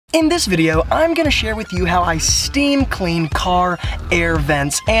In this video, I'm gonna share with you how I steam clean car air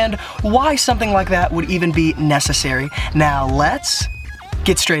vents and why something like that would even be necessary. Now let's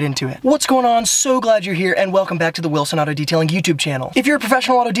get straight into it. What's going on? So glad you're here and welcome back to the Wilson Auto Detailing YouTube channel. If you're a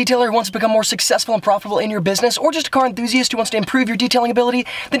professional auto detailer who wants to become more successful and profitable in your business, or just a car enthusiast who wants to improve your detailing ability,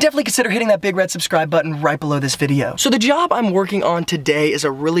 then definitely consider hitting that big red subscribe button right below this video. So the job I'm working on today is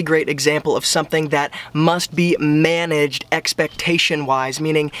a really great example of something that must be managed expectation-wise,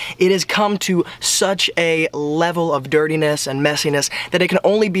 meaning it has come to such a level of dirtiness and messiness that it can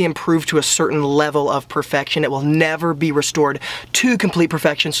only be improved to a certain level of perfection. It will never be restored to complete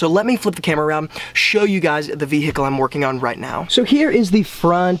perfection. So let me flip the camera around, show you guys the vehicle I'm working on right now. So here is the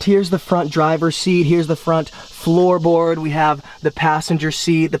front, here's the front driver's seat, here's the front floorboard, we have the passenger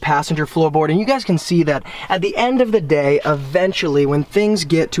seat, the passenger floorboard, and you guys can see that at the end of the day, eventually when things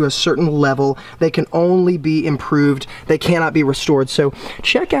get to a certain level, they can only be improved, they cannot be restored. So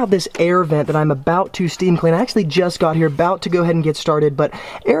check out this air vent that I'm about to steam clean. I actually just got here, about to go ahead and get started, but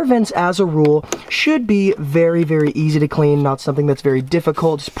air vents as a rule should be very, very easy to clean, not something that's very difficult,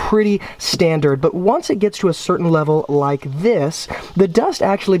 it's pretty standard. But once it gets to a certain level like this, the dust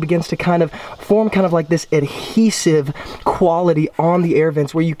actually begins to kind of form kind of like this adhesive quality on the air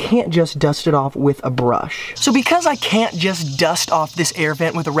vents where you can't just dust it off with a brush. So because I can't just dust off this air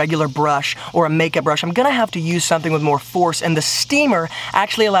vent with a regular brush or a makeup brush, I'm gonna have to use something with more force, and the steamer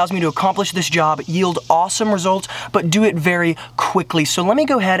actually allows me to accomplish this job, yield awesome results, but do it very quickly. So let me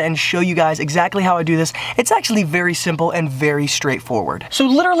go ahead and show you guys exactly how I do this. It's actually very simple and very straightforward. So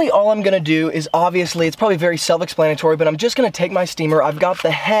literally all I'm gonna do is, obviously it's probably very self-explanatory, but I'm just gonna take my steamer. I've got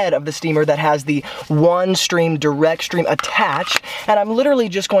the head of the steamer that has the one stream, direct stream attached, and I'm literally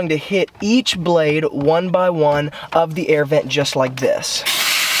just going to hit each blade one by one of the air vent just like this.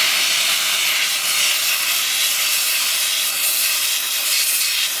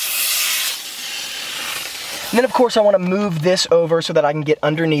 And then of course I want to move this over so that I can get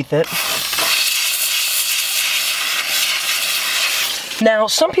underneath it. Now,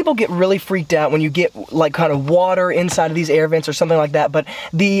 some people get really freaked out when you get like kind of water inside of these air vents or something like that, but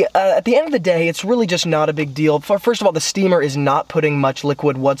at the end of the day, it's really just not a big deal. First of all, the steamer is not putting much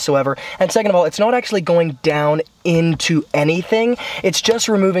liquid whatsoever, and second of all, it's not actually going down into anything. It's just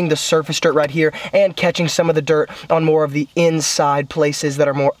removing the surface dirt right here and catching some of the dirt on more of the inside places that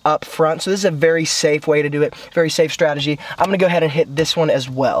are more up front. So this is a very safe way to do it, very safe strategy. I'm gonna go ahead and hit this one as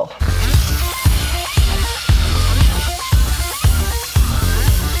well.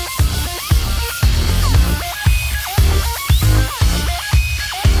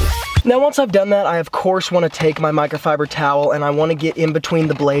 Now once I've done that, I of course want to take my microfiber towel and I want to get in between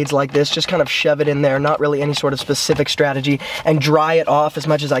the blades like this, just kind of shove it in there, not really any sort of specific strategy, and dry it off as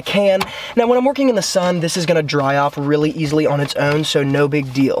much as I can. Now when I'm working in the sun, this is going to dry off really easily on its own, so no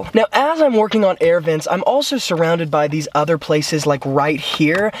big deal. Now as I'm working on air vents, I'm also surrounded by these other places like right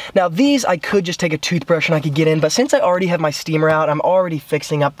here. Now these I could just take a toothbrush and I could get in, but since I already have my steamer out, I'm already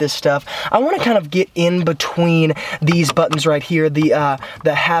fixing up this stuff, I want to kind of get in between these buttons right here, the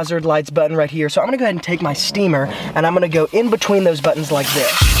hazard lights button right here. So I'm gonna go ahead and take my steamer and I'm gonna go in between those buttons like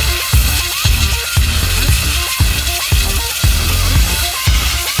this.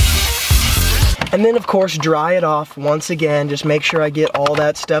 And then of course dry it off once again, just make sure I get all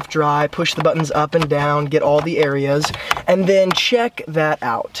that stuff dry, push the buttons up and down, get all the areas, and then check that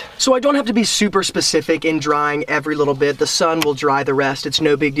out. So I don't have to be super specific in drying every little bit, the sun will dry the rest, it's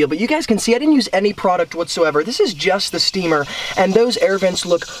no big deal, but you guys can see I didn't use any product whatsoever. This is just the steamer, and those air vents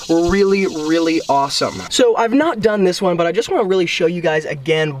look really, really awesome. So I've not done this one, but I just want to really show you guys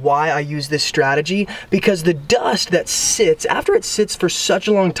again why I use this strategy, because the dust that sits, after it sits for such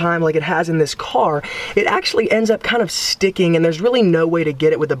a long time like it has in this car, it actually ends up kind of sticking, and there's really no way to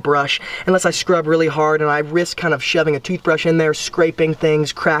get it with a brush unless I scrub really hard, and I risk kind of shoving a toothbrush in there, scraping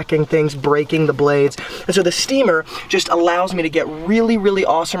things, cracking things, breaking the blades. And so the steamer just allows me to get really, really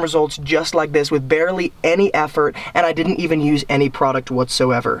awesome results just like this with barely any effort, and I didn't even use any product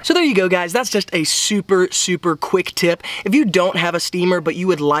whatsoever. So there you go guys, that's just a super, super quick tip. If you don't have a steamer but you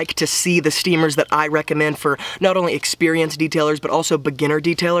would like to see the steamers that I recommend for not only experienced detailers but also beginner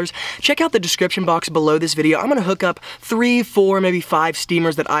detailers, check out the description box below this video. I'm gonna hook up 3, 4, maybe 5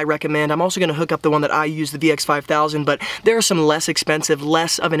 steamers that I recommend. I'm also gonna hook up the one that I use, the VX5000, but there are some less expensive,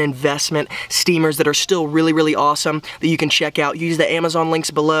 less of an investment steamers that are still really, really awesome that you can check out. Use the Amazon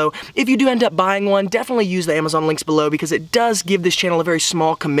links below. If you do end up buying one, definitely use the Amazon links below because it does give this channel a very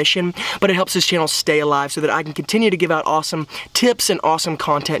small commission, but it helps this channel stay alive so that I can continue to give out awesome tips and awesome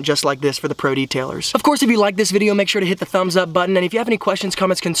content just like this for the pro detailers. Of course, if you like this video, make sure to hit the thumbs up button, and if you have any questions,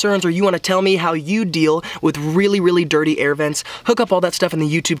 comments, concerns, or you want to tell me how you deal with really dirty air vents, hook up all that stuff in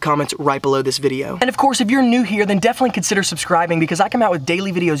the YouTube comments right below this video. And of course, if you're new here, then definitely consider subscribing because I come out with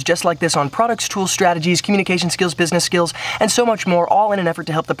daily videos just like this on products, tools, strategies, communication skills, business skills, and so much more, all in an effort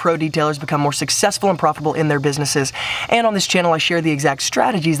to help the pro detailers become more successful and profitable in their businesses. And on this channel, I share the exact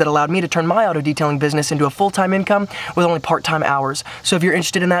strategies that allowed me to turn my auto detailing business into a full-time income with only part-time hours. So if you're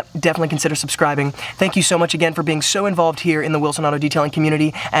interested in that, definitely consider subscribing. Thank you so much again for being so involved here in the Wilson Auto Detailing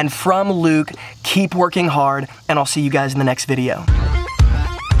community. And from Luke, keep working hard, and I'll see you guys in the next video.